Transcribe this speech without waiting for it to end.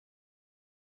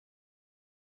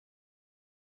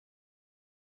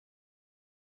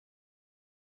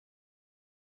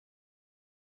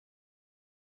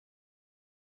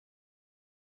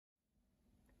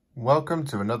Welcome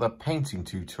to another painting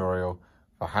tutorial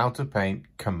for how to paint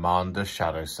Commander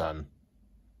Shadowsun.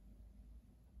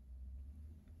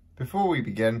 Before we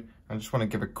begin, I just want to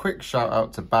give a quick shout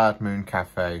out to Bad Moon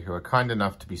Cafe, who are kind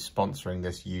enough to be sponsoring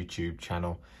this YouTube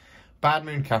channel. Bad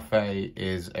Moon Cafe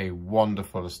is a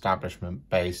wonderful establishment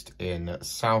based in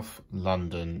South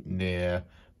London near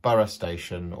Borough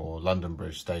Station or London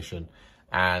Bridge Station,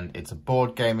 and it's a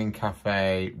board gaming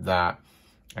cafe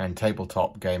and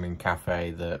tabletop gaming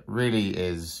cafe that really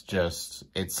is just,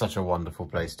 it's such a wonderful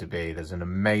place to be. There's an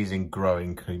amazing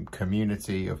growing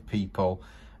community of people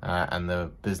and the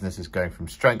business is going from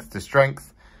strength to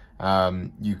strength.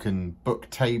 You can book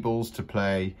tables to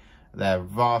play their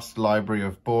vast library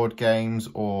of board games,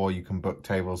 or you can book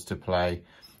tables to play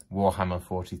Warhammer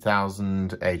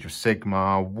 40,000, Age of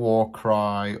Sigmar,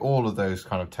 Warcry, all of those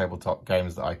kind of tabletop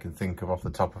games that I can think of off the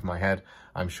top of my head.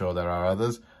 I'm sure there are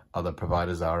others. Other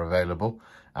providers are available.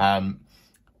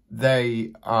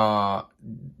 They are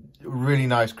a really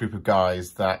nice group of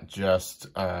guys that just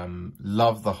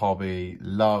love the hobby,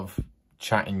 love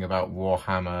chatting about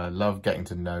Warhammer, love getting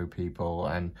to know people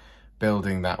and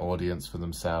building that audience for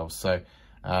themselves. So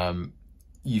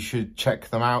you should check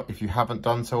them out if you haven't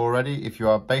done so already. If you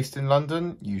are based in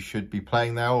London, you should be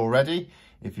playing there already.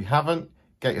 If you haven't,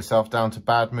 get yourself down to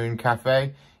Bad Moon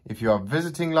Cafe. If you are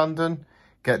visiting London,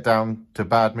 get down to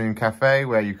Bad Moon Cafe,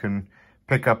 where you can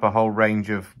pick up a whole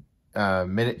range of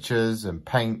miniatures and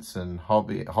paints and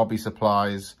hobby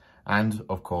supplies, and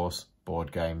of course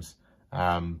board games.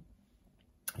 I'm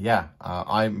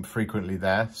frequently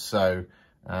there, so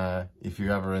if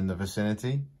you're ever in the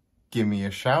vicinity, give me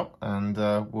a shout and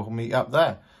we'll meet up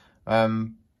there. But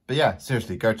yeah,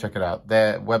 seriously, go check it out.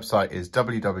 Their website is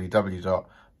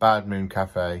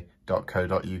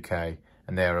www.badmooncafe.co.uk,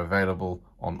 and they are available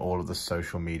on all of the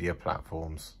social media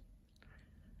platforms.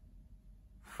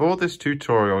 For this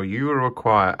tutorial, you will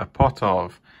require a pot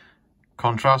of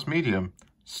Contrast Medium,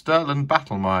 Sturtland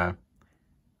Battlemire,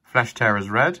 Flesh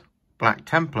Tearers Red, Black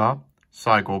Templar,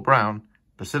 Cygor Brown,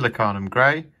 Basilicanum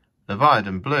Grey,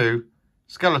 Leviadon Blue,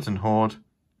 Skeleton Horde,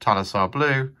 Talassar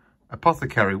Blue,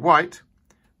 Apothecary White,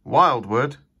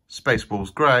 Wyldwood, Space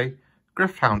Wolves Grey,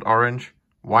 Gryph Hound Orange,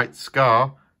 White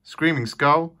Scar, Screaming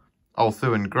Skull,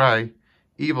 Ulthuan Grey,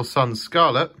 Evil Sun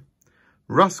Scarlet,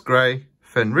 Rust Grey,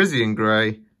 Fenrisian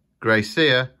Grey, Grey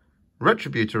Seer,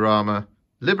 Retributor Armour,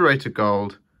 Liberator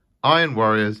Gold, Iron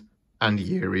Warriors, and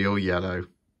Uriel Yellow.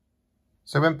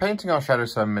 So when painting our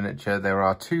Shadowsun miniature, there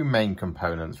are two main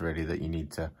components really that you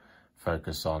need to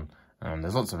focus on.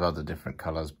 There's lots of other different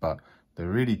colours, but the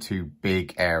really two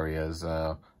big areas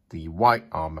are the white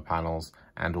armour panels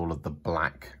and all of the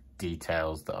black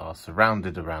details that are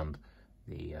surrounded around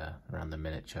the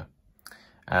miniature.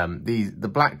 The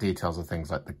black details are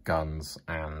things like the guns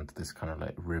and this kind of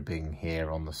like ribbing here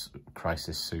on the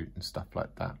crisis suit and stuff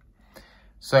like that.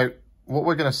 So what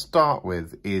we're going to start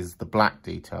with is the black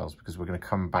details, because we're going to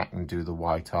come back and do the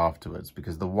white afterwards,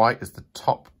 because the white is the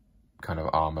top kind of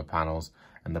armor panels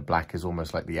and the black is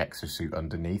almost like the exosuit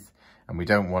underneath, and we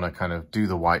don't want to kind of do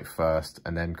the white first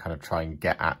and then kind of try and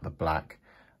get at the black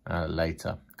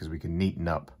later, because we can neaten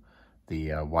up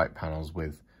the white panels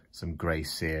with some grey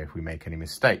seer if we make any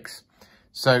mistakes.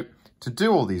 So to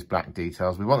do all these black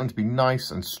details, we want them to be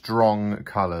nice and strong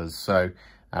colours. So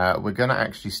we're going to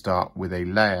actually start with a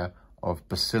layer of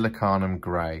Basilicanum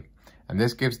Grey, and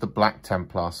this gives the Black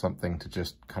Templar something to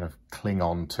just kind of cling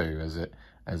on to as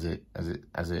it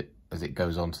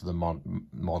goes onto the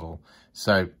model.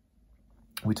 So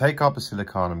we take our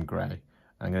Basilicanum Grey.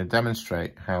 I'm going to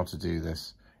demonstrate how to do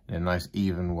this in a nice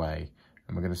even way,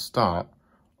 and we're going to start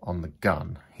on the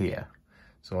gun here,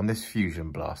 so on this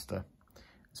fusion blaster.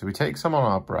 So we take some on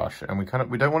our brush, and we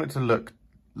don't want it to look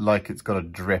like it's got a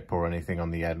drip or anything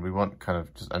on the end. We want kind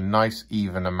of just a nice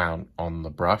even amount on the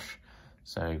brush.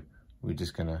 So we're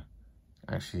just going to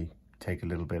actually take a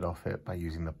little bit off it by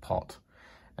using the pot,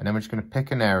 and then we're just going to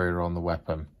pick an area on the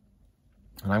weapon,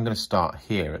 and I'm going to start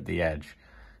here at the edge,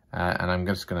 and I'm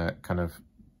just going to kind of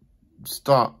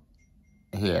start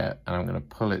here, and I'm going to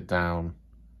pull it down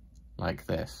like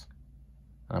this.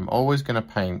 I'm always going to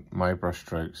paint my brush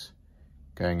strokes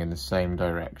going in the same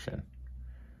direction,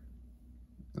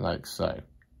 like so.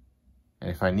 And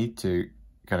if I need to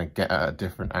kind of get at a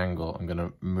different angle, I'm going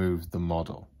to move the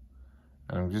model.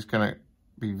 And I'm just going to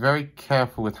be very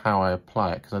careful with how I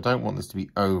apply it, because I don't want this to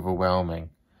be overwhelming,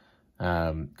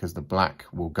 because the black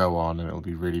will go on and it will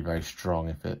be really very strong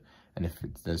if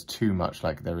there's too much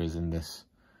like there is in this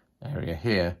area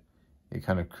here, it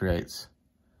kind of creates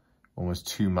almost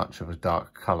too much of a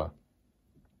dark colour.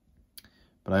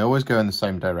 But I always go in the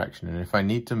same direction, and if I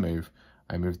need to move,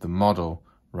 I move the model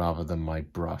rather than my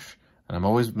brush. And I'm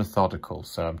always methodical,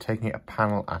 so I'm taking it a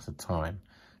panel at a time.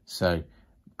 So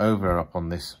over up on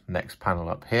this next panel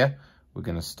up here, we're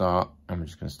going to start, and we're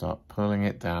just going to start pulling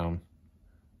it down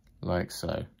like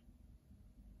so.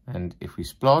 And if we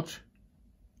splodge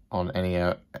on any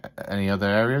other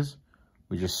areas,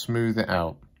 we just smooth it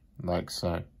out like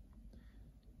so.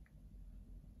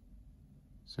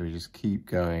 So we just keep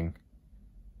going,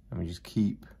 and we just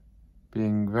keep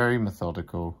being very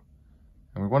methodical.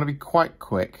 And we want to be quite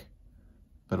quick,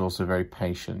 but also very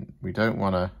patient. We don't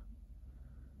want to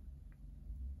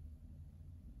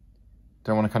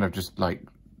kind of just like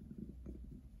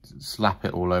slap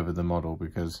it all over the model,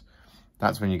 because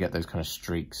that's when you get those kind of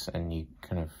streaks and you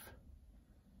kind of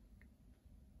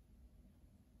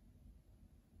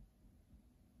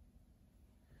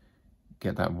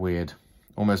get that weird,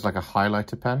 almost like a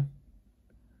highlighter pen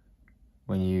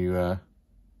when you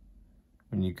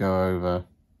go over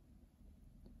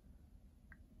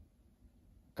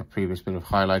a previous bit of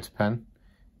highlighter pen.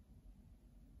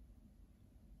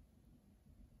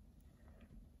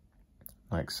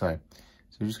 Like so.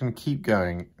 So we're just going to keep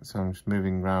going. So I'm just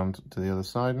moving around to the other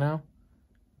side now.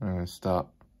 I'm going to start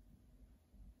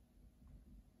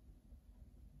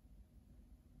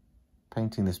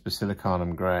painting this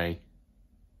Basilicanum Grey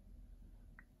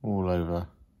all over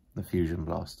the Fusion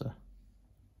Blaster.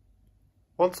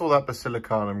 Once all that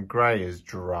Basilicanum Grey is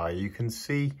dry, you can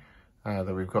see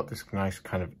that we've got this nice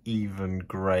kind of even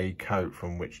grey coat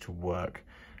from which to work.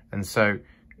 And so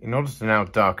in order to now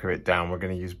darken it down, we're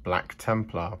going to use Black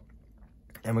Templar.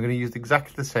 And we're going to use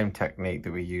exactly the same technique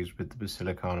that we used with the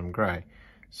Basilicanum Grey.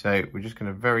 So we're just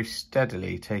going to very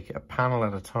steadily take it a panel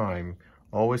at a time,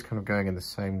 always kind of going in the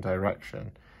same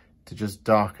direction, to just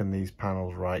darken these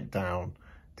panels right down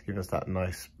to give us that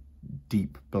nice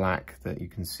deep black that you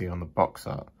can see on the box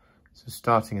art. So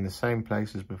starting in the same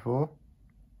place as before,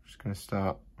 I'm just going to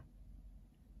start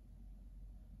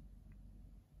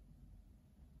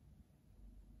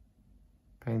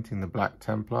painting the Black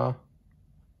Templar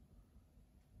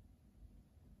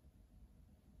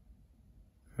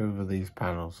over these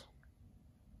panels.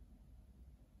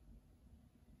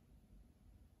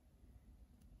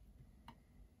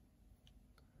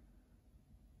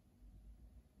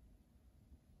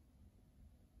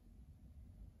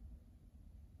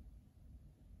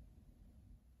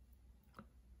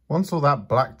 Once all that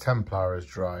Black Templar is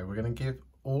dry, we're going to give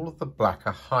all of the black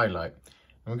a highlight.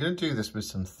 And we're going to do this with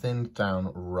some thinned down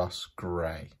rust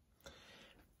grey.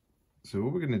 So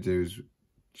what we're going to do is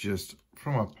just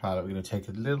from our palette, we're going to take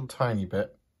a little tiny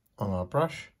bit on our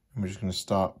brush, and we're just going to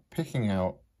start picking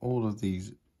out all of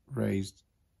these raised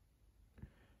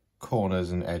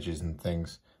corners and edges and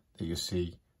things that you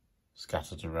see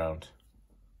scattered around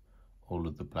all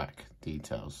of the black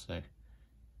details. So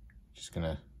just going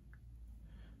to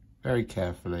very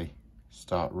carefully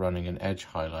start running an edge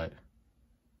highlight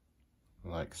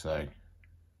like so.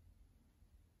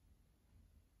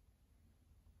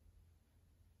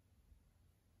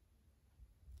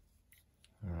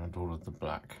 Around all of the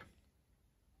black.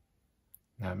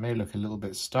 Now it may look a little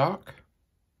bit stark,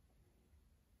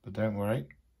 but don't worry,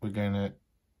 we're going to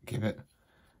give it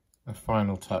a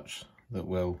final touch that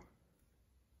will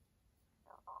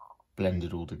blend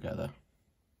it all together.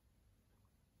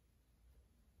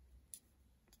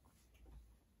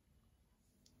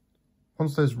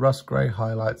 Once those rust grey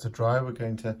highlights are dry, we're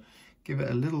going to give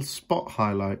it a little spot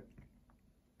highlight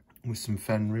with some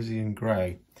Fenrisian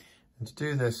Grey. And to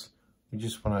do this, we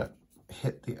just want to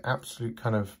hit the absolute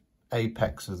kind of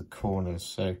apex of the corners.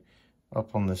 So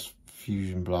up on this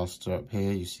Fusion Blaster up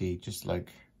here, you see just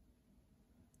like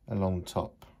along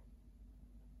top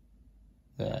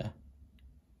there,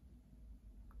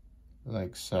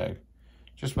 like so,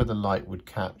 just where the light would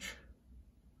catch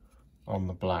on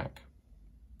the black.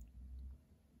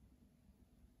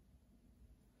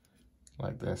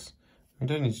 Like this. We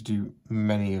don't need to do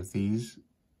many of these,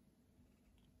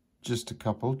 just a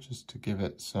couple, just to give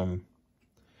it some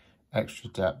extra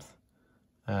depth.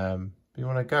 But you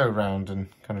want to go around and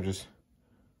kind of just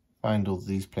find all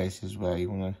these places where you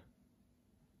want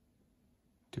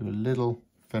to do a little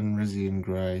Fenrisian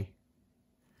Grey,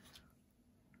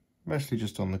 mostly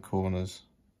just on the corners.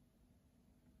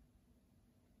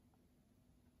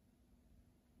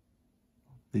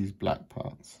 These black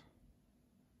parts.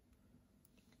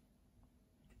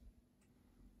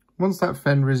 Once that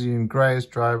Fenrisian Grey is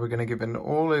dry, we're going to give it an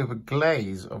all-over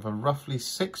glaze of a roughly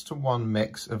 6:1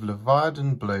 mix of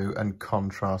Leviadon Blue and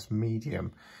Contrast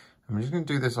Medium. And we're just going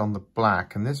to do this on the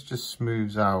black, and this just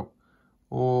smooths out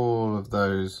all of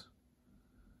those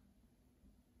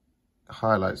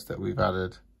highlights that we've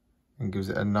added and gives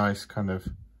it a nice kind of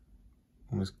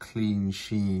almost clean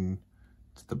sheen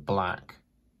to the black.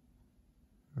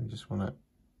 We just want to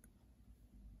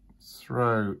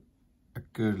throw a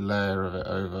good layer of it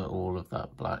over all of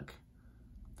that black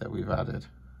that we've added.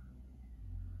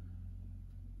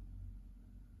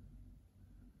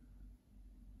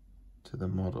 To the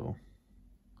model.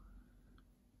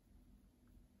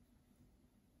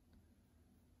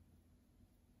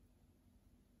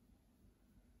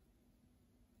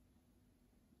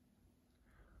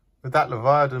 With that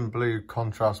Leviadon Blue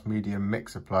contrast medium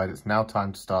mix applied, it's now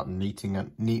time to start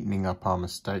neatening up our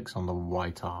mistakes on the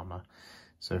white armour.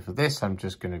 So for this, I'm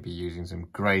just going to be using some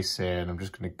grey Seer, and I'm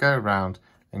just going to go around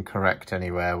and correct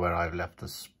anywhere where I've left a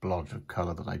splodge of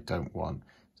colour that I don't want.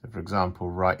 So for example,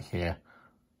 right here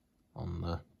on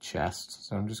the chest.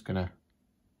 So I'm just going to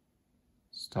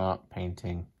start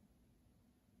painting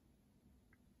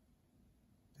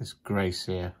this grey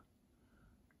Seer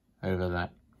over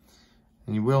that.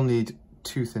 And you will need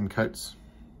 2 thin coats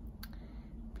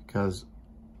because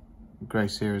grey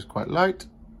Seer is quite light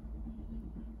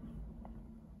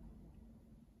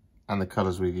and the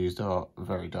colours we've used are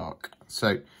very dark. So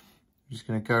I'm just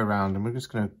going to go around and we're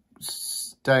just going to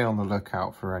stay on the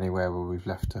lookout for anywhere where we've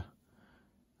left a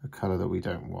colour that we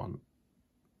don't want.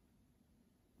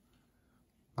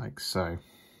 Like so.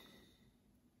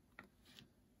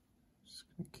 Just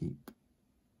going to keep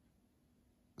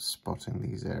spotting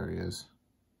these areas.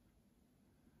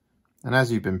 And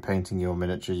as you've been painting your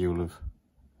miniature, you'll have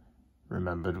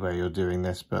remembered where you're doing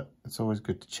this, but it's always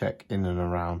good to check in and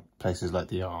around places like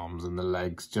the arms and the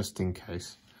legs, just in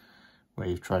case, where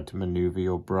you've tried to maneuver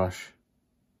your brush.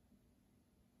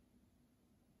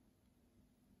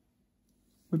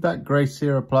 With that grey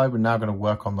Seer applied, we're now going to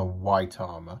work on the white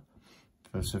armour.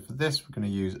 So for this, we're going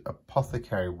to use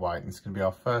Apothecary White, and it's going to be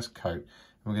our first coat. And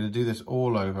we're going to do this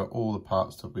all over all the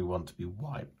parts that we want to be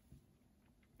white.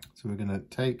 So we're going to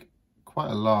take quite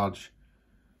a large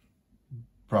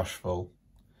brush full,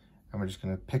 and we're just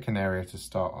going to pick an area to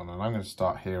start on. And I'm going to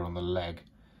start here on the leg.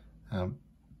 And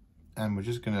we're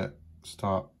just going to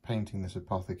start painting this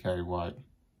Apothecary White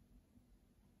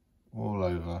all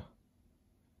over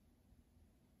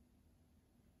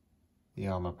the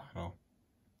armour panel.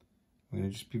 We're going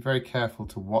to just be very careful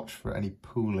to watch for any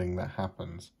pooling that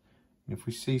happens. And if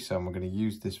we see some, we're going to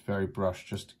use this very brush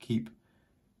just to keep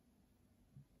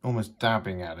almost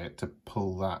dabbing at it to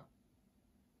pull that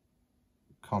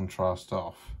contrast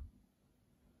off.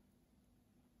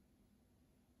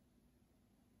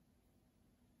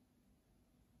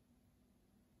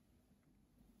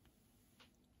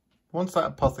 Once that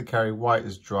Apothecary White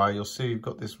is dry, you'll see you've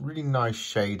got this really nice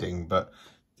shading, but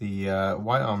the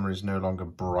white armour is no longer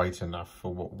bright enough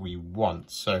for what we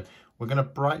want. So we're going to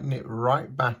brighten it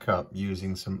right back up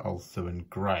using some Ulthuan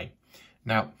Grey.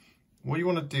 Now, what you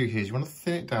want to do here is you want to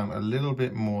thin it down a little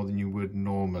bit more than you would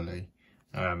normally.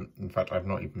 In fact, I've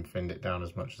not even thinned it down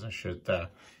as much as I should there.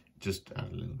 Just add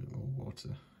a little bit more water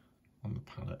on the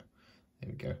palette.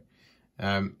 There we go.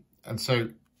 And so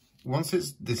once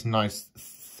it's this nice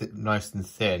and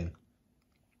thin,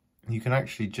 you can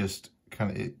actually just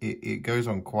kind of, it goes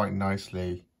on quite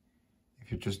nicely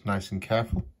if you're just nice and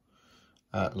careful,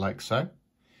 like so.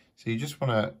 So you just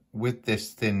want to, with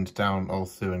this thinned down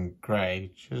Ulthuan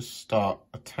Grey, just start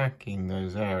attacking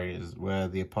those areas where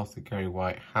the Apothecary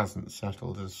White hasn't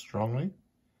settled as strongly.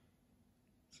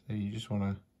 So you just want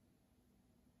to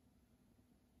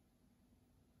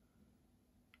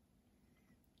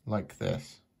like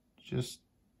this, just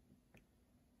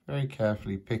very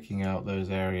carefully picking out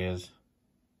those areas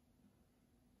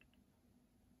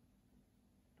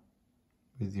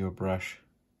with your brush.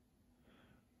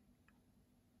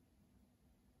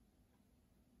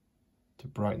 To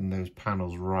brighten those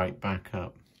panels right back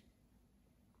up.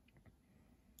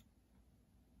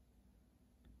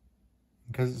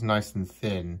 Because it's nice and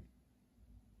thin,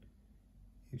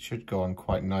 it should go on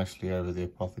quite nicely over the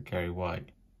Apothecary White.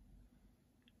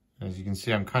 As you can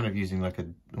see, I'm kind of using like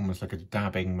almost like a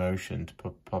dabbing motion to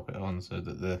pop it on so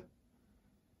that the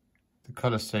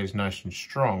colour stays nice and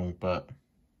strong, but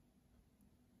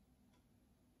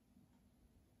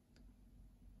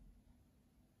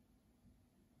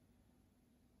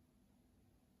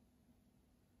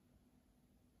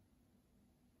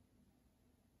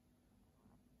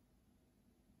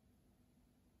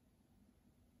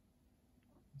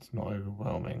it's not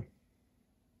overwhelming.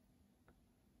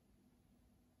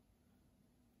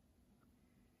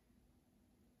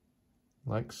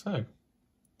 Like so. So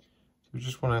we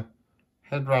just want to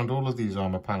head round all of these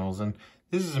armour panels, and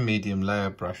this is a medium layer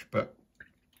brush, but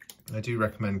I do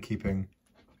recommend keeping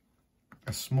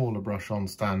a smaller brush on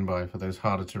standby for those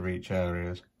harder to reach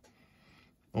areas.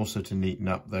 also to neaten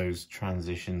up those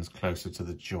transitions closer to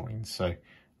the joins. So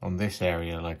on this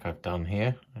area, like I've done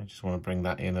here, I just want to bring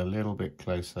that in a little bit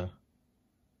closer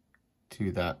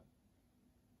to that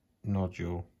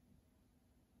nodule.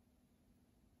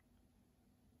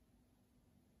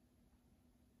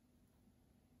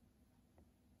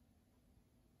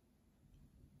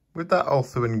 With that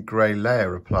Ulthuan Grey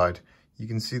layer applied, you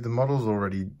can see the model's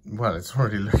already, well, it's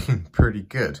already looking pretty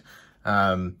good.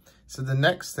 So the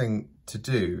next thing to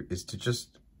do is to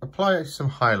just apply some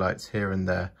highlights here and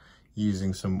there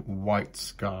using some white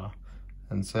scar.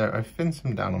 And so I've thinned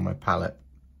some down on my palette.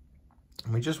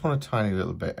 And we just want a tiny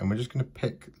little bit, and we're just going to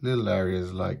pick little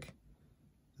areas like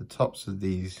the tops of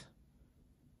these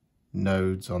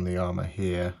nodes on the armour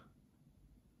here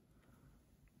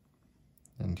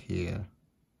and here.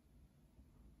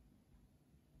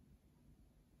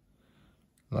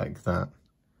 Like that,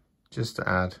 just to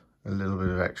add a little bit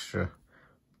of extra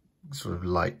sort of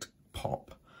light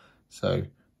pop. So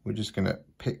we're just going to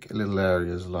pick little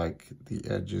areas like the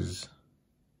edges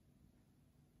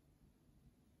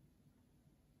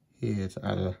here to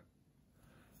add a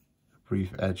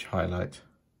brief edge highlight,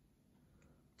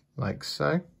 like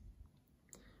so.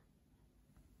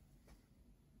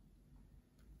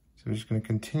 So we're just going to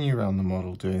continue around the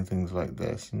model doing things like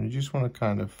this, and we just want to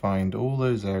kind of find all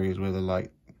those areas where the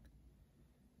light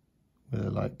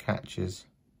catches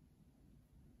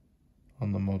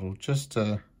on the model, just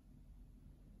to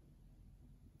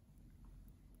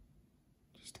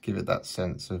give it that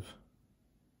sense of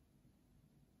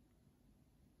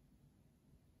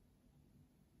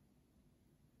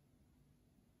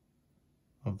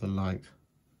the light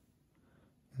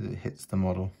as it hits the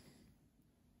model.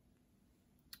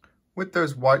 With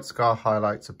those white scar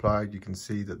highlights applied, you can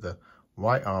see that the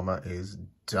white armour is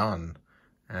done,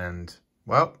 and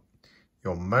well,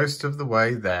 you're most of the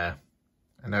way there.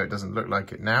 I know it doesn't look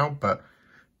like it now, but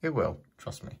it will,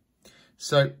 trust me.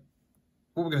 So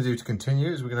what we're going to do to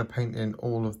continue is we're going to paint in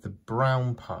all of the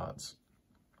brown parts.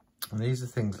 And these are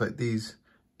things like these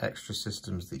extra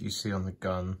systems that you see on the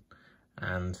gun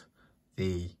and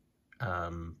the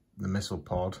missile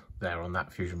pod there on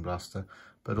that fusion blaster,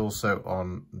 but also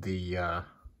on the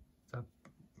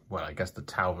well, I guess the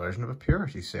Tau version of a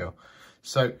purity seal.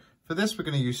 So for this, we're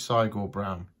going to use Cygor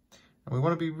Brown. And we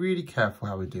want to be really careful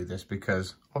how we do this,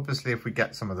 because obviously if we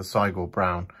get some of the Cygor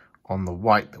Brown on the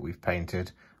white that we've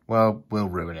painted, well, we'll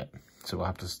ruin it. So we'll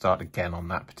have to start again on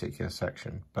that particular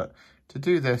section. But to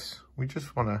do this, we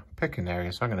just want to pick an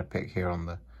area. So I'm going to pick here on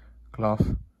the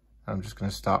cloth. I'm just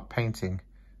going to start painting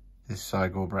this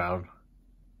Cygor Brown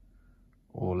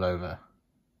all over,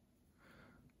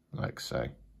 like so.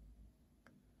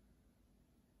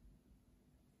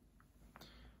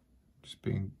 Just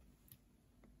being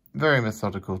very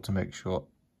methodical to make sure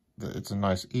that it's a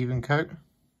nice even coat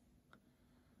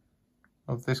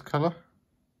of this colour.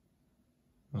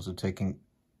 Also taking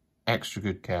extra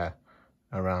good care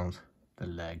around the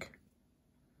leg.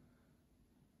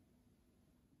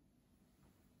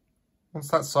 Once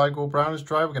that Cygor Brown is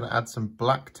dry, we're going to add some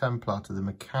black Templar to the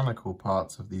mechanical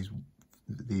parts of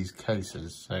these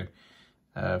cases. So,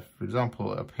 for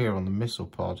example, up here on the missile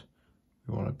pod,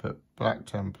 we want to put black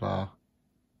Templar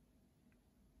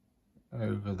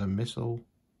over the missile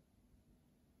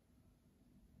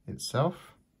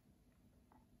itself.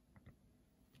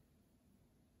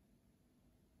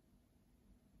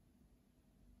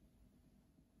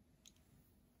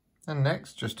 And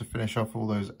next, just to finish off all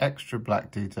those extra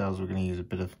black details, we're going to use a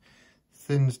bit of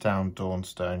thinned down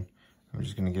Dawnstone. I'm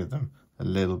just going to give them a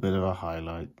little bit of a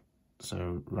highlight.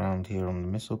 So around here on the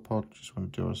missile pod, just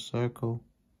want to draw a circle.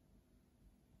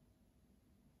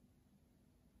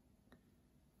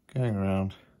 Going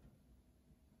around.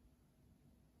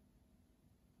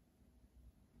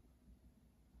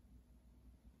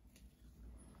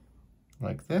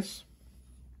 Like this.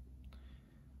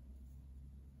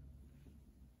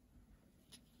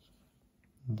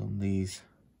 And on these,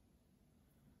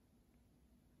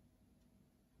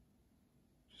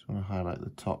 just want to highlight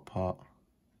the top part.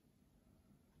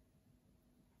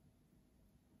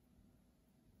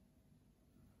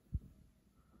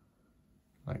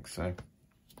 Like so.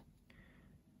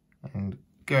 And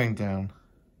going down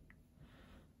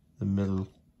the middle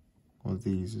of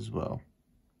these as well.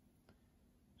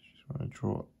 Just want to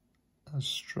draw as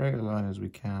straight a line as we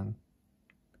can.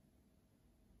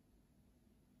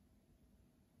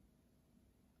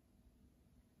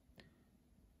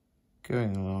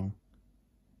 Going along.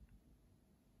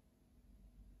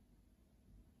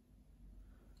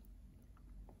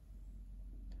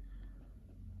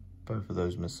 Both of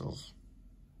those missiles.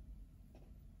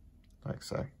 Like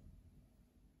so.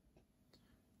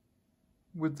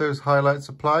 With those highlights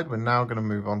applied, we're now going to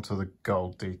move on to the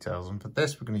gold details. And for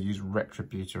this, we're going to use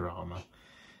Retributor armour.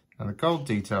 Now the gold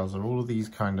details are all of these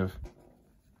kind of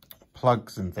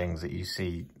plugs and things that you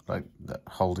see like that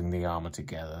holding the armour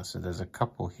together. So there's a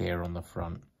couple here on the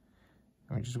front.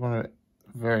 And we just want to,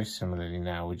 very similarly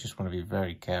now, we just want to be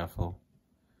very careful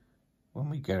when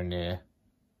we go near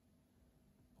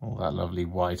all that lovely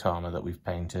white armour that we've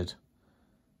painted.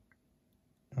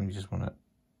 And we just want to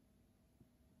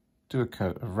do a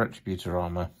coat of Retributor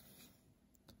armour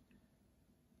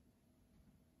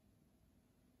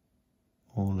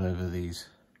all over these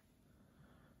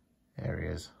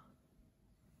areas.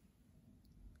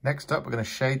 Next up, we're going to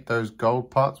shade those gold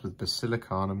parts with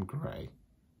Basilicanum Grey.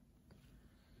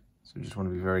 So we just want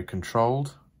to be very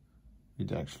controlled.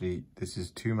 This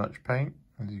is too much paint,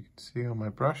 as you can see on my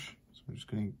brush. So I'm just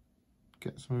going to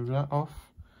get some of that off.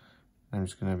 I'm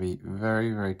just going to be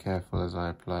very, very careful as I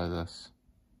apply this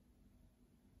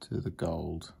to the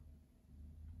gold.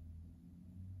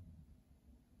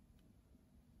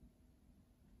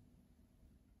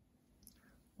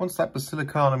 Once that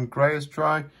Basilicanum Grey is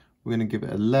dry, we're going to give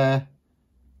it a layer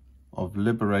of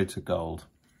Liberator Gold.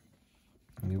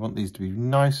 And we want these to be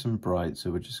nice and bright,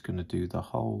 so we're just going to do the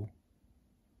whole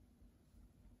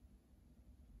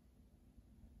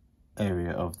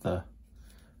area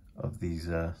of these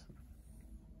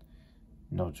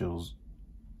nodules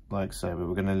like so, but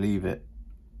we're going to leave it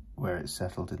where it's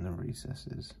settled in the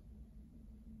recesses.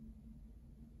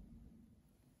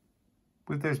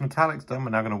 With those metallics done,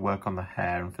 we're now going to work on the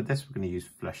hair, and for this we're going to use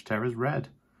Flesh Tearers Red.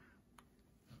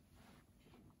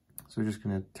 So we're just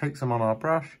going to take some on our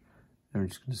brush, and we're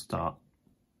just going to start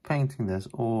painting this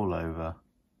all over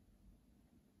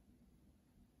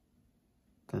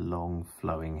the long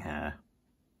flowing hair.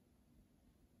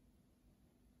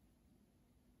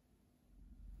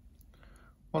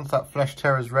 Once that Flesh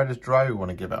Tearers Red is dry, we want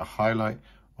to give it a highlight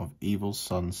of Evil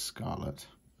Sun Scarlet.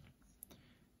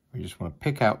 We just want to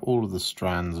pick out all of the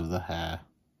strands of the hair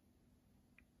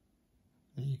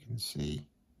that you can see.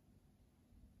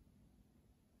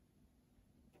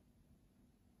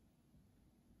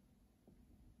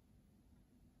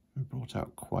 And brought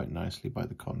out quite nicely by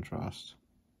the contrast.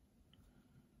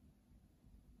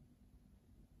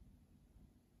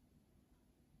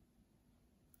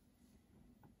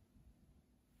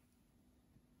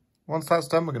 Once that's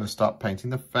done, we're going to start painting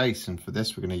the face, and for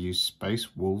this we're going to use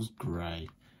Space Wolves Grey.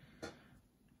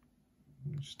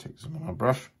 Just take some on our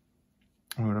brush.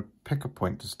 I'm going to pick a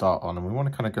point to start on, and we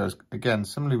want to kind of go, again,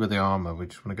 similarly with the armour, we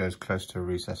just want to go as close to a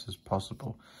recess as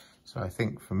possible. So I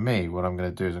think for me, what I'm going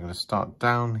to do is I'm going to start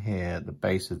down here at the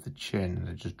base of the chin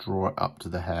and just draw it up to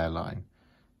the hairline.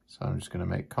 So I'm just going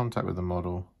to make contact with the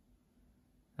model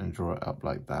and draw it up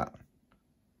like that.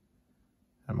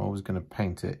 I'm always going to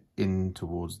paint it in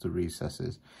towards the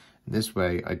recesses. And this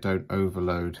way I don't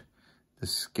overload the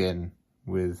skin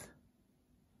with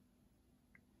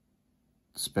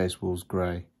Space Wolves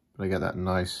Grey, but I get that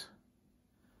nice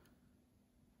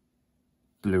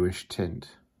bluish tint.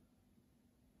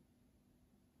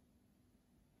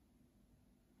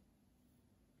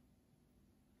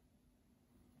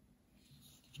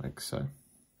 Like so.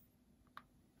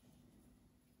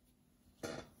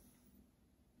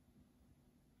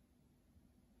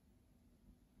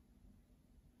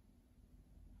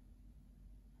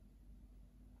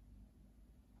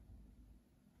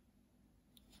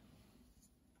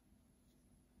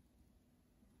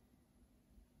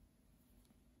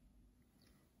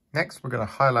 Next, we're going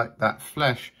to highlight that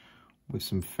flesh with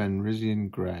some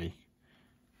Fenrisian Grey.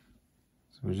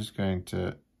 So we're just going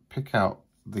to pick out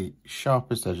the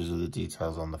sharpest edges of the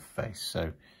details on the face.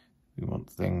 So we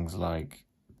want things like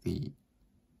the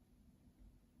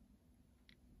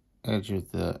edge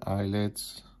of the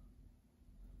eyelids,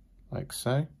 like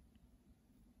so.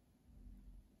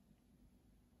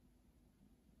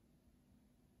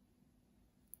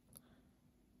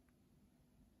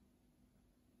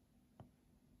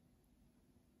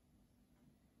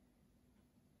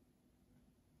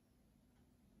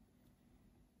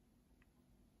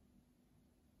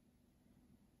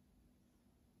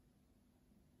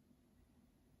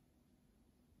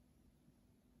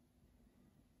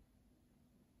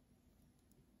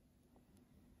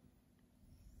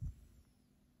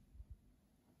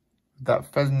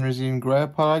 That Fenrisian Grey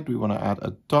applied, we want to add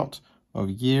a dot of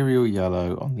Uriel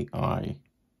yellow on the eye.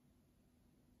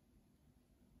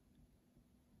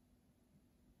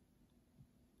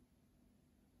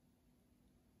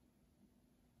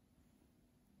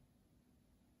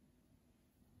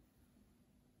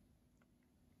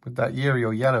 With that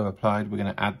Uriel yellow applied, we're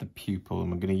going to add the pupil,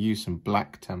 and we're going to use some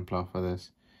black Templar for this.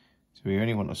 So we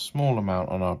only want a small amount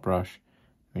on our brush,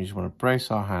 We just want to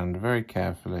brace our hand very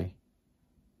carefully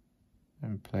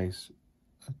and place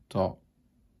a dot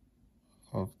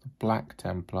of the black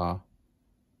Templar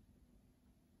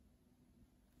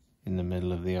in the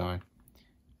middle of the eye.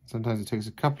 Sometimes it takes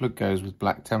a couple of goes with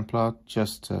black Templar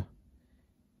just to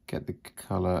get the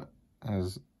colour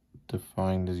as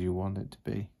defined as you want it to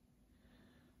be.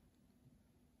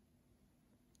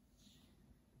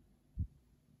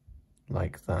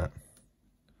 Like that.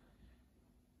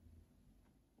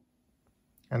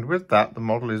 And with that, the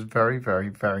model is very, very,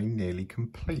 very nearly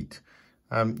complete.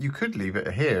 You could leave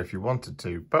it here if you wanted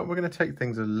to, but we're going to take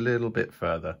things a little bit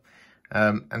further.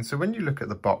 And so when you look at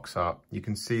the box art, you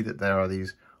can see that there are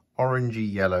these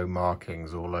orangey yellow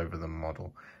markings all over the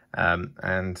model. We're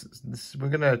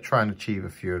going to try and achieve a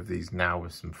few of these now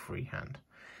with some freehand.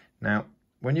 Now,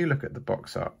 when you look at the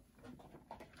box art,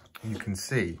 you can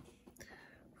see,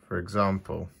 for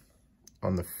example,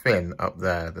 on the fin up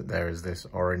there that there is this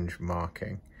orange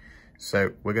marking.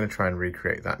 So we're going to try and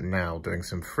recreate that now, doing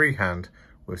some freehand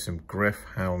with some Gryph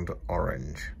Hound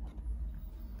orange.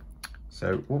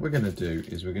 So what we're going to do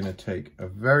is we're going to take a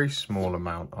very small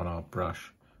amount on our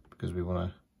brush because we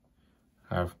want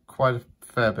to have quite a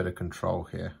fair bit of control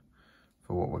here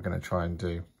for what we're going to try and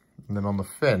do. And then on the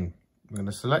fin, we're going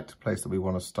to select a place that we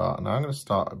want to start. Now I'm going to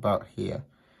start about here,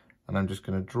 and I'm just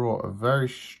going to draw a very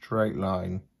straight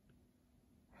line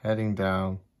heading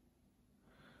down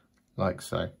like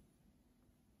so.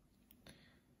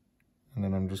 And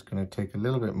then I'm just going to take a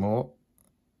little bit more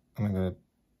and I'm going to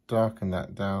darken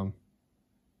that down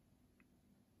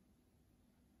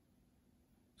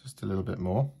just a little bit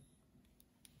more.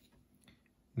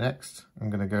 Next, I'm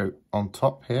going to go on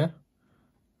top here.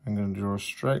 I'm going to draw a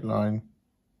straight line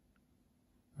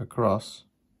across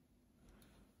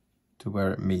to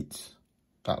where it meets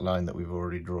that line that we've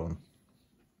already drawn.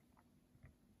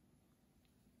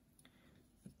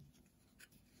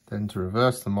 Then to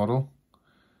reverse the model,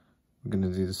 we're going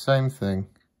to do the same thing,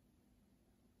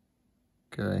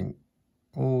 going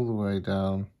all the way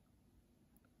down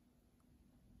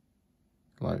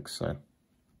like so.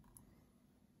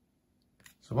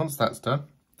 So once that's done,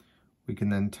 we can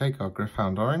then take our Gryph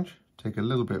Hound orange, take a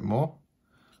little bit more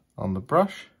on the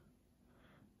brush,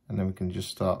 and then we can just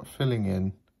start filling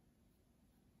in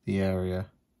the area.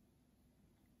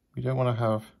 We don't want to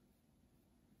have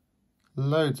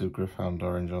loads of Gryph Hound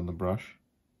orange on the brush,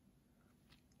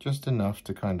 just enough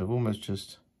to kind of almost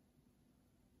just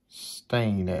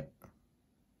stain it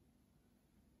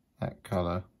that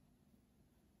colour.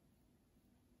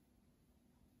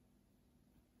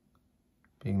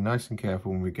 Being nice and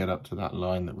careful when we get up to that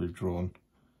line that we've drawn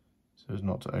so as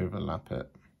not to overlap it.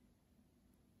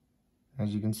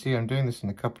 As you can see, I'm doing this in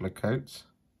a couple of coats.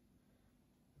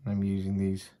 I'm using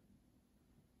these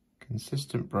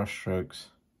consistent brush strokes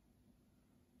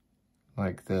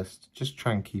like this to just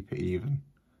try and keep it even.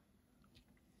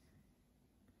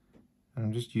 And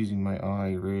I'm just using my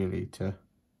eye really to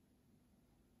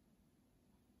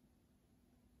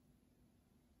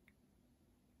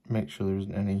make sure there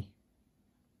isn't any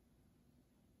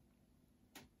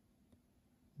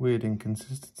weird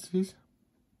inconsistencies.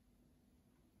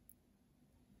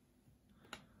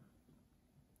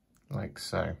 Like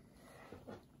so.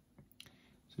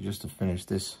 So just to finish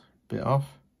this bit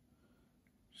off,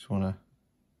 just want to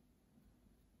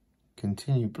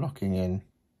continue blocking in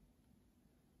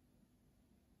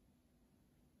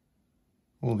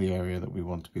all the area that we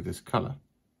want to be this colour.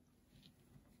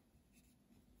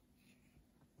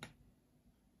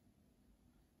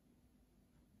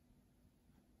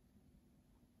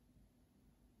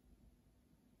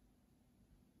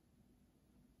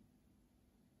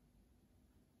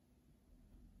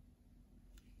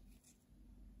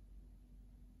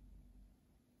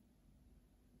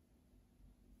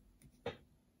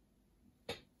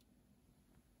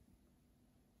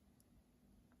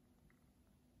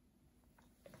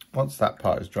 Once that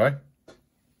part is dry,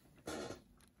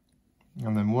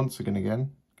 and then once again,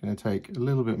 going to take a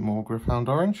little bit more Gryph Hound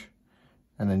orange,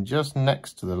 and then just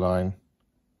next to the line,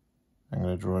 I'm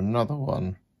going to draw another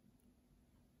one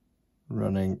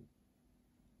running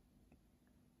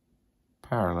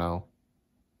parallel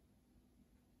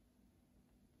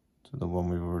to the one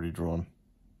we've already drawn.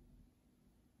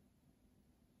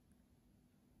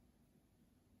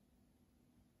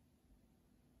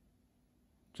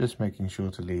 Just making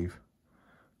sure to leave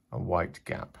a white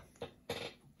gap.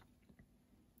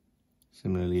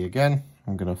 Similarly again,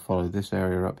 I'm going to follow this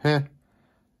area up here.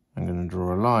 I'm going to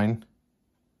draw a line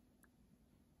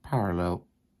parallel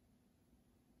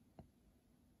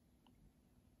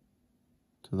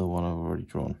to the one I've already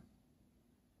drawn.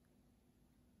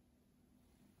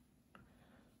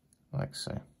 like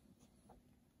so.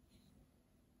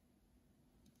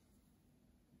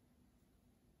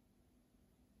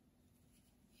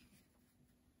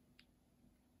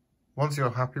 Once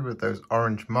you're happy with those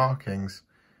orange markings,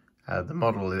 the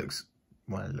model looks,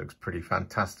 well, it looks pretty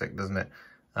fantastic, doesn't it?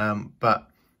 But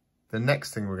the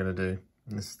next thing we're going to do,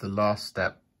 and this is the last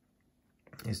step,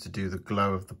 is to do the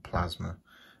glow of the plasma.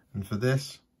 And for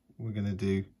this, we're going to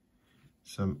do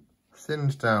some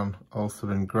thinned down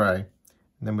Ulthuan Grey,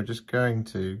 and then we're just going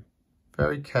to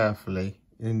very carefully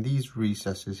in these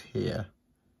recesses here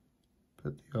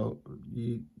put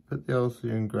the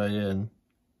Ulthuan Grey in,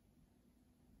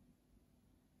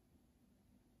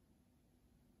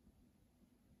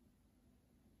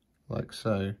 like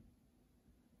so.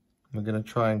 We're going to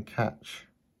try and catch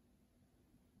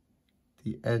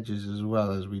the edges as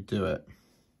well as we do it.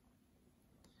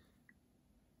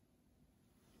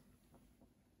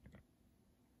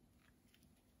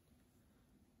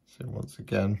 So once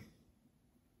again,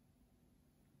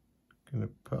 going to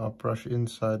put our brush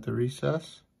inside the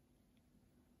recess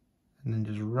and then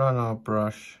just run our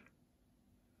brush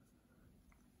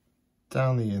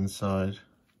down the inside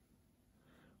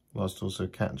whilst also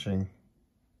catching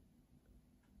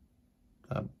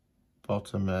that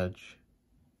bottom edge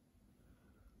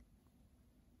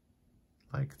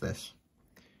like this.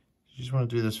 You just want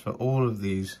to do this for all of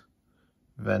these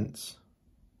vents.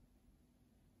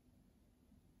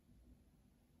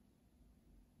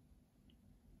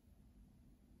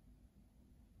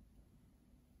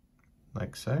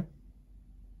 Like so.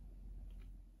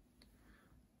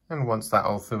 And once that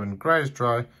Ulthuan Grey is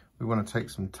dry, we want to take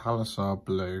some Talassar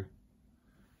Blue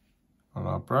on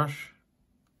our brush,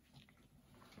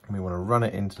 and we want to run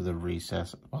it into the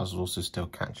recess whilst also still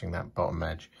catching that bottom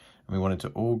edge. And we want it to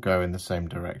all go in the same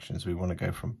direction, so we want to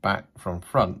go from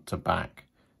front to back.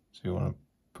 So we want to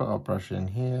put our brush in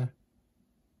here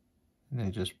and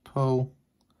then just pull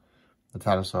the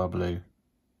Talassar Blue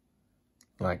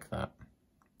like that.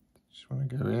 Just want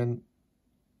to go in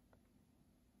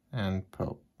and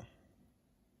pull.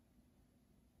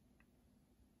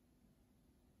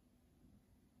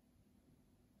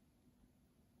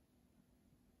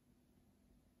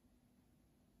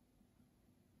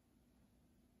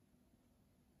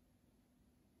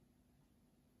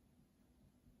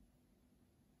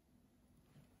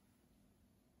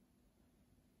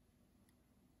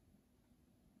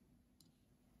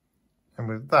 And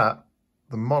with that,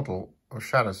 the model of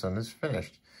Shadowsun is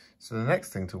finished. So the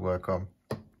next thing to work on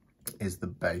is the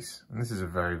base. And this is a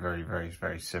very, very, very,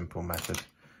 very simple method.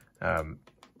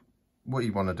 What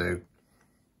you want to do,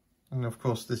 and of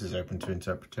course this is open to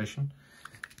interpretation.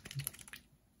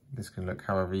 This can look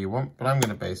however you want, but I'm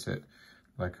going to base it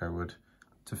like I would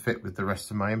to fit with the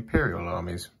rest of my Imperial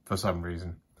armies for some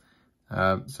reason.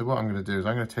 So what I'm going to do is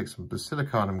I'm going to take some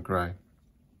Basilicanum Grey,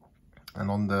 and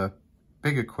on the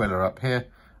bigger quiller up here,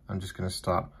 I'm just going to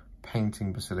start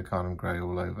painting Basilicanum Grey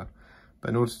all over. But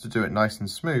in order to do it nice and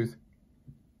smooth,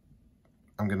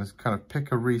 I'm going to kind of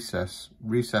pick a recessed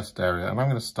area, and I'm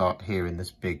going to start here in this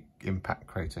big impact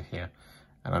crater here.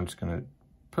 And I'm just going to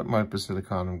put my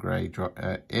Basilicanum Grey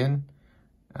in,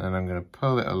 and then I'm going to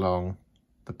pull it along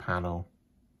the panel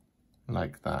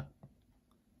like that.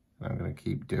 And I'm going to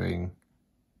keep doing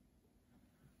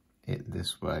it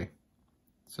this way.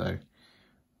 So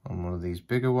on one of these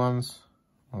bigger ones,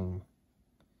 on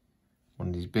one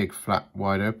of these big flat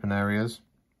wide open areas,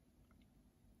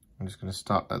 I'm just going to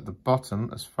start at the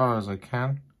bottom as far as I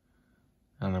can,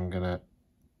 and I'm going to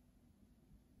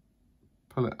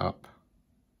pull it up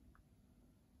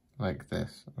like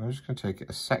this. And I'm just going to take it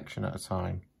a section at a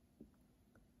time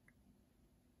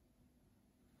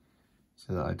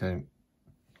so that I don't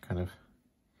kind of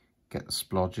get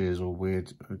splodges or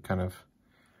weird kind of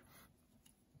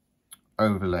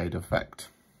overlaid effect.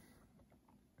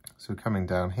 So coming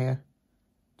down here,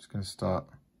 just going to start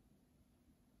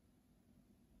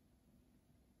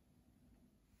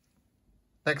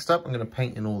next up. I'm going to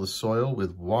paint in all the soil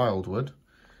with Wyldwood,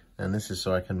 and this is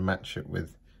so I can match it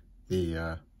with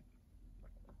the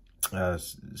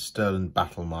Sterling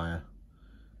Battlemire.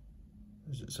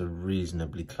 It's a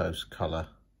reasonably close colour.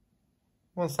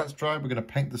 Once that's dry, we're going to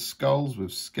paint the skulls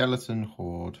with Skeleton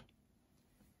Horde.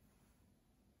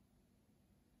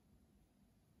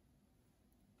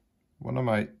 One of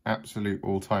my absolute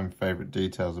all-time favourite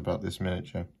details about this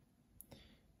miniature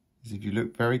is if you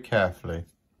look very carefully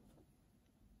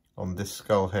on this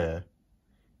skull here,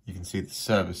 you can see the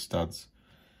service studs,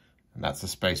 and that's a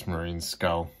Space Marine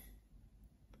skull.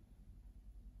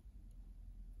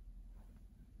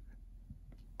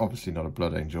 Obviously not a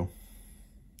Blood Angel,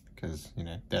 because, you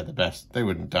know, they're the best. They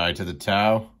wouldn't die to the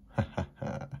Tau.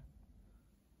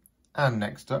 And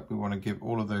next up, we want to give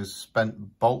all of those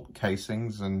spent bolt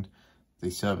casings and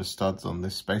the service studs on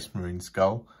this Space Marine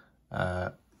skull,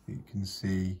 you can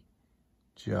see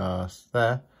just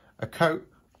there, a coat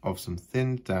of some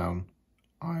thinned down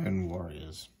Iron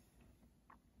Warriors.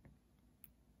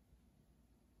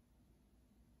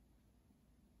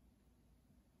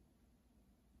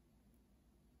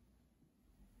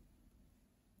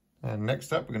 And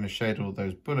next up, we're going to shade all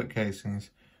those bullet casings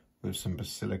with some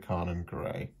Basilicanum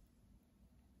Grey.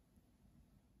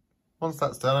 Once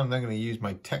that's done, I'm then going to use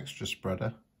my texture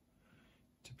spreader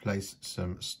to place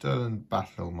some Stirland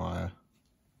Battlemire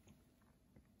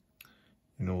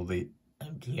in all the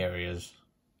empty areas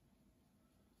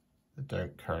that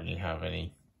don't currently have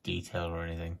any detail or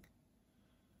anything,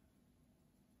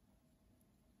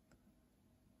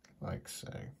 like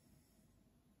so.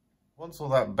 Once all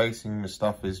that basing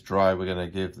stuff is dry, we're going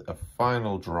to give a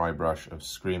final dry brush of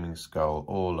Screaming Skull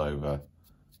all over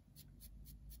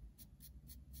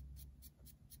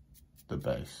the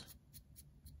base.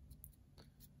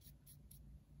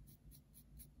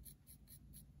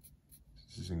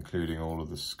 This is including all of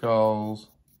the skulls,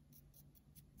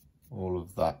 all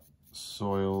of that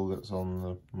soil that's on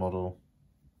the model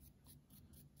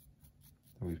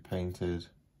that we've painted,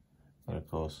 and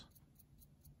of course,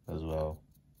 as well,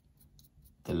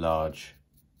 the large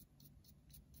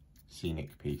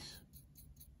scenic piece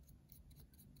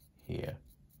here.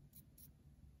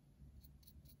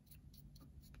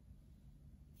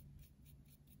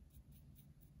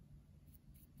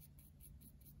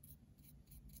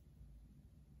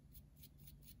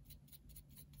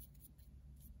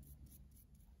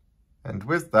 And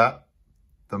with that,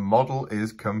 the model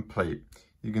is complete.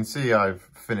 You can see I've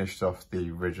finished off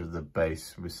the ridge of the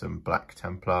base with some black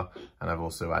Templar, and I've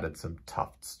also added some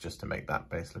tufts just to make that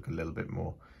base look a little bit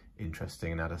more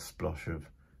interesting and add a splosh of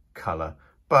colour.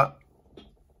 But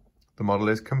the model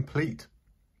is complete.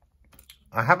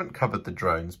 I haven't covered the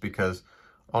drones because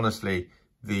honestly,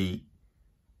 the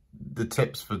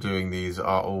tips for doing these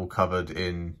are all covered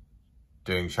in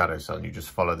doing Shadowsun. You just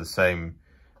follow the same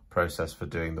process for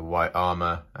doing the white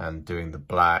armour and doing the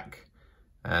black,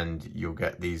 and you'll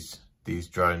get these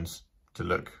drones to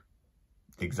look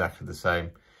exactly the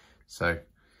same. So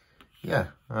yeah,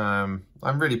 I'm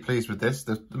really pleased with this.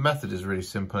 The method is really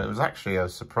simple. It was actually a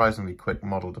surprisingly quick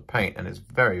model to paint, and it's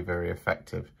very, very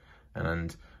effective.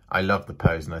 And I love the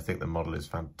pose, and I think the model is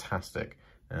fantastic.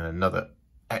 And another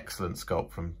excellent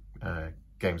sculpt from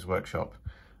Games Workshop.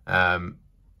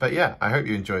 But yeah, I hope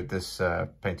you enjoyed this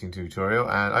painting tutorial,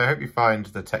 and I hope you find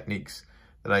the techniques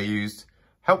that I used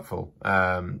helpful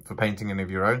for painting any of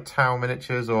your own Tau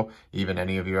miniatures, or even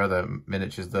any of your other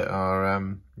miniatures that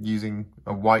are using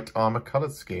a white armour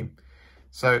coloured scheme.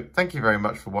 So thank you very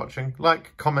much for watching.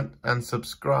 Like, comment and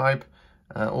subscribe,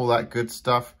 all that good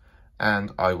stuff,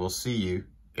 and I will see you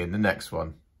in the next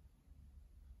one.